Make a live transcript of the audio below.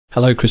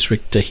Hello, Chris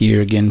Richter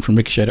here again from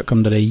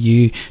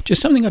ricochae.com.au.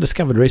 Just something I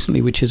discovered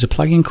recently, which is a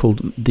plugin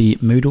called the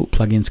Moodle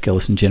Plugin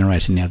Skeleton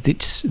Generator. Now,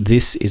 this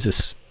is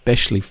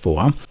especially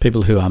for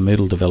people who are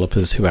Moodle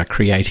developers who are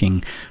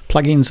creating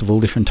plugins of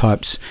all different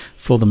types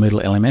for the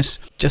Moodle LMS.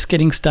 Just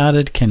getting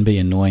started can be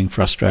annoying,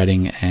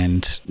 frustrating,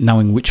 and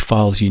knowing which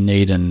files you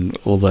need and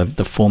all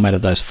the format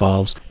of those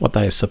files, what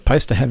they are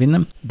supposed to have in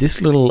them.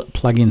 This little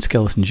plugin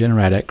skeleton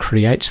generator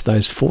creates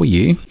those for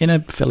you in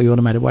a fairly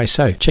automated way.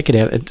 So check it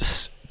out.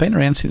 It's been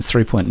around since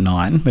 3.9,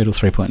 Moodle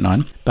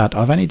 3.9, but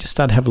I've only just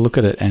started to have a look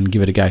at it and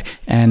give it a go.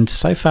 And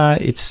so far,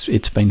 it's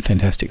been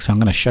fantastic. So I'm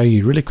going to show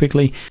you really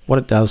quickly what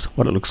it does,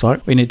 what it looks like.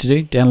 What you need to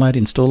do, download,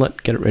 install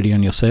it, get it ready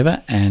on your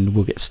server, and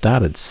we'll get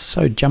started.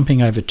 So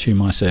jumping over to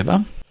my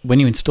server, when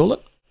you install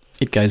it,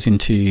 it goes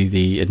into the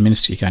you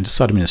go into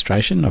site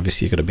administration.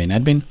 Obviously, you've got to be an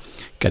admin.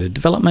 Go to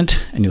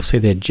development, and you'll see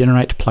there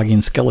generate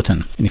plugin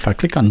skeleton. And if I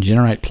click on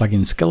generate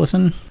plugin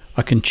skeleton,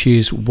 I can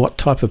choose what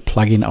type of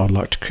plugin I would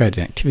like to create,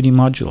 an activity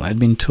module,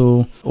 admin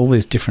tool, all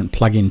these different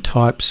plugin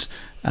types,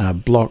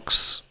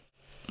 blocks,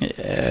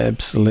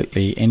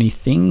 absolutely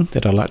anything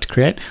that I like to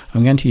create.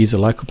 I'm going to use a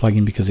local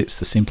plugin because it's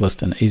the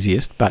simplest and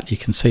easiest, but you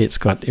can see it's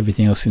got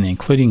everything else in there,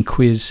 including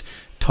quiz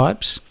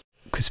types,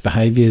 quiz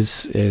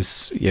behaviors.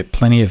 There's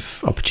plenty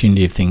of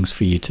opportunity of things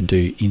for you to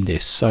do in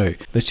this. So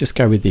let's just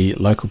go with the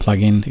local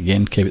plugin.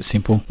 Again, keep it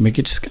simple. We're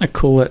just going to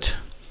call it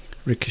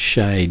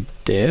Ricochae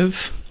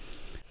Dev.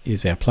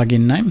 Is our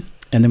plugin name,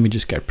 and then we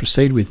just go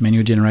proceed with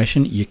manual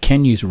generation. You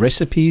can use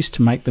recipes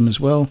to make them as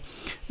well.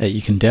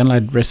 You can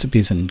download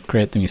recipes and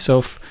create them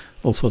yourself.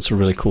 All sorts of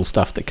really cool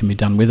stuff that can be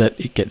done with it.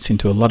 It gets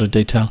into a lot of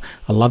detail.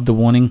 I love the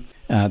warning.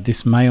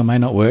 This may or may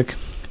not work.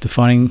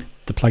 Defining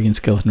the plugin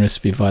skeleton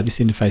recipe via this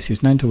interface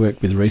is known to work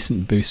with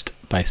recent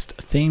Boost-based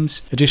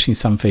themes. Additionally,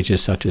 some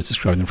features such as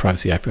describing the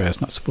privacy API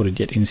is not supported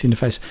yet in this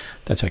interface.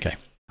 That's okay.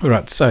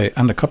 Alright, so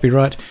under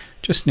copyright,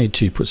 just need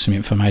to put some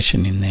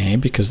information in there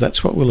because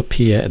that's what will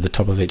appear at the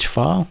top of each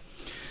file.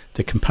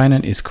 The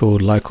component is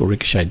called local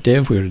Ricochae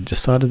Dev. We already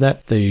decided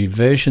that. The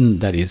version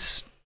that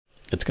it's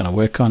going to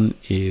work on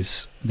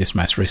is this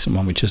most recent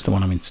one, which is the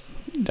one I'm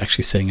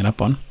actually setting it up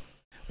on.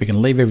 We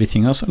can leave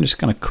everything else. I'm just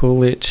going to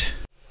call it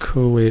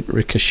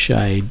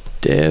Ricochae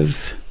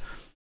Dev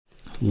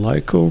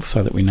local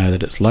so that we know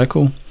that it's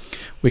local.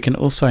 We can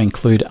also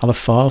include other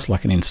files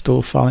like an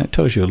install file. It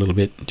tells you a little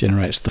bit,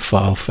 generates the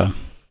file for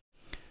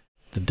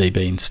the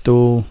DB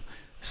install,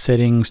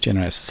 settings,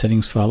 generates the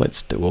settings file.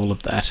 Let's do all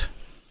of that.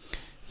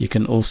 You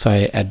can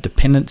also add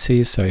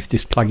dependencies. So if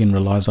this plugin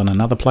relies on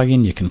another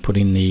plugin, you can put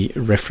in the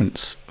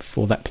reference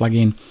for that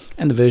plugin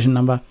and the version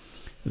number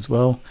as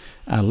well.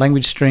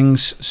 Language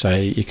strings, so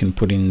you can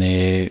put in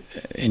there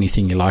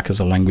anything you like as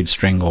a language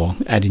string or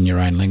add in your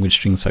own language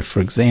string. So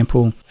for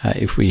example,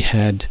 if we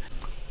had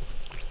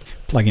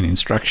plugin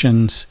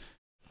instructions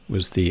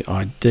was the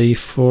ID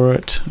for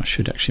it. I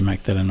should actually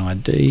make that an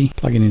ID.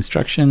 Plugin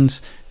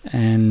instructions,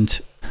 and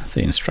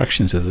the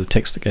instructions are the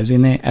text that goes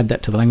in there. Add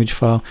that to the language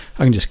file.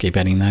 I can just keep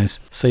adding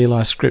those.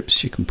 CLI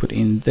scripts you can put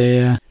in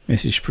there.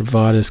 Message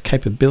providers,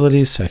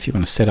 capabilities. So if you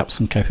want to set up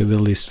some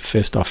capabilities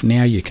first off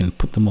now, you can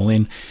put them all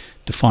in.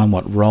 Define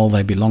what role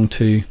they belong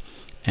to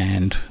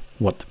and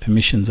what the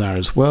permissions are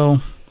as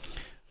well.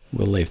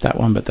 We'll leave that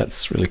one, but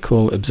that's really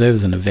cool.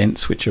 Observers and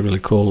events, which are really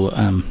cool.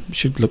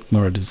 Should look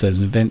more at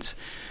observers and events.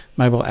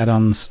 Mobile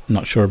add-ons,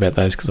 not sure about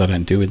those because I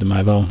don't deal with the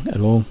mobile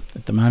at all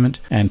at the moment.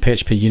 And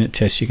PHP unit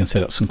tests, you can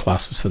set up some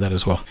classes for that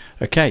as well.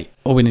 Okay,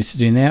 all we need to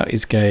do now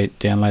is go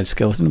download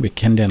skeleton. We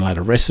can download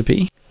a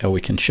recipe, or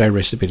we can show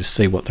recipe to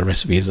see what the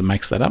recipe is that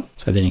makes that up.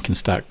 So then you can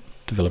start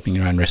developing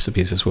your own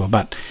recipes as well.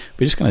 But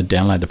we're just going to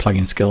download the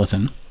plugin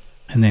skeleton.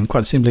 And then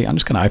quite simply, I'm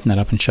just going to open that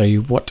up and show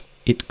you what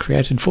it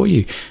created for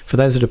you. For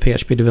those that are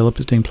PHP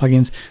developers doing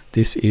plugins,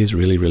 this is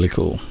really, really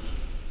cool.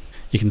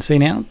 You can see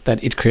now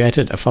that it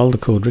created a folder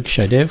called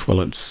Ricochae Dev. Well,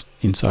 it's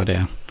inside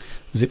our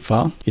zip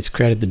file. It's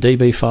created the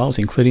DB files,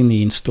 including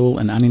the install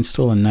and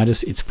uninstall, and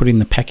notice it's put in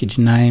the package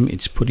name,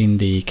 it's put in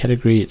the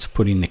category, it's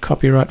put in the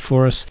copyright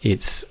for us,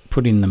 it's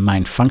put in the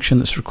main function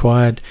that's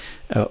required,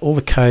 all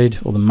the code,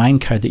 or the main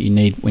code that you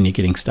need when you're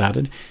getting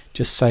started.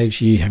 Just saves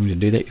you having to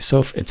do that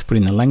yourself. It's put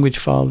in the language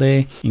file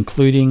there,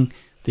 including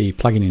the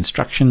plugin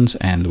instructions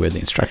and where the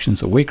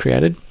instructions that we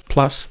created,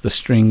 plus the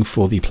string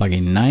for the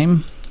plugin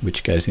name,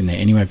 which goes in there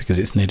anyway because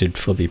it's needed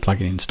for the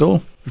plugin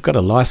install. We've got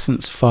a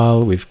license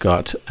file, we've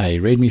got a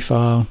README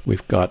file,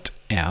 we've got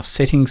our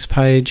settings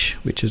page,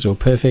 which is all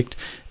perfect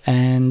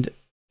and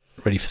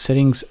ready for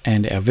settings,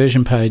 and our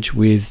version page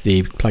with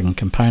the plugin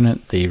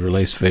component, the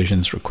release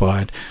versions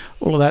required,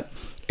 all of that.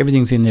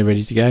 Everything's in there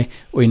ready to go.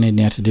 All you need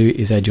now to do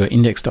is add your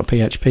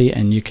index.php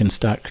and you can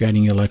start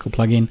creating your local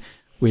plugin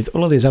with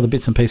all of these other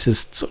bits and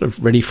pieces sort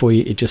of ready for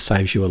you. It just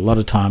saves you a lot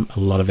of time, a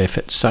lot of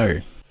effort.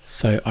 So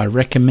I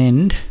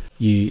recommend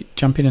you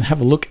jump in and have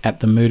a look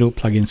at the Moodle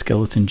plugin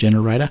skeleton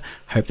generator.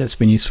 Hope that's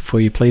been useful for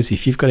you. Please,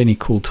 if you've got any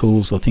cool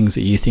tools or things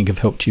that you think have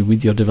helped you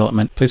with your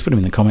development, please put them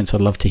in the comments.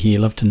 I'd love to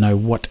hear, love to know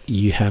what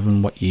you have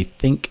and what you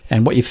think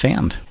and what you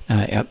found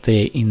out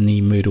there in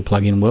the Moodle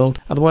plugin world.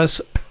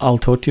 Otherwise, I'll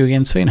talk to you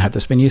again soon. Hope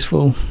that's been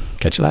useful.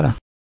 Catch you later.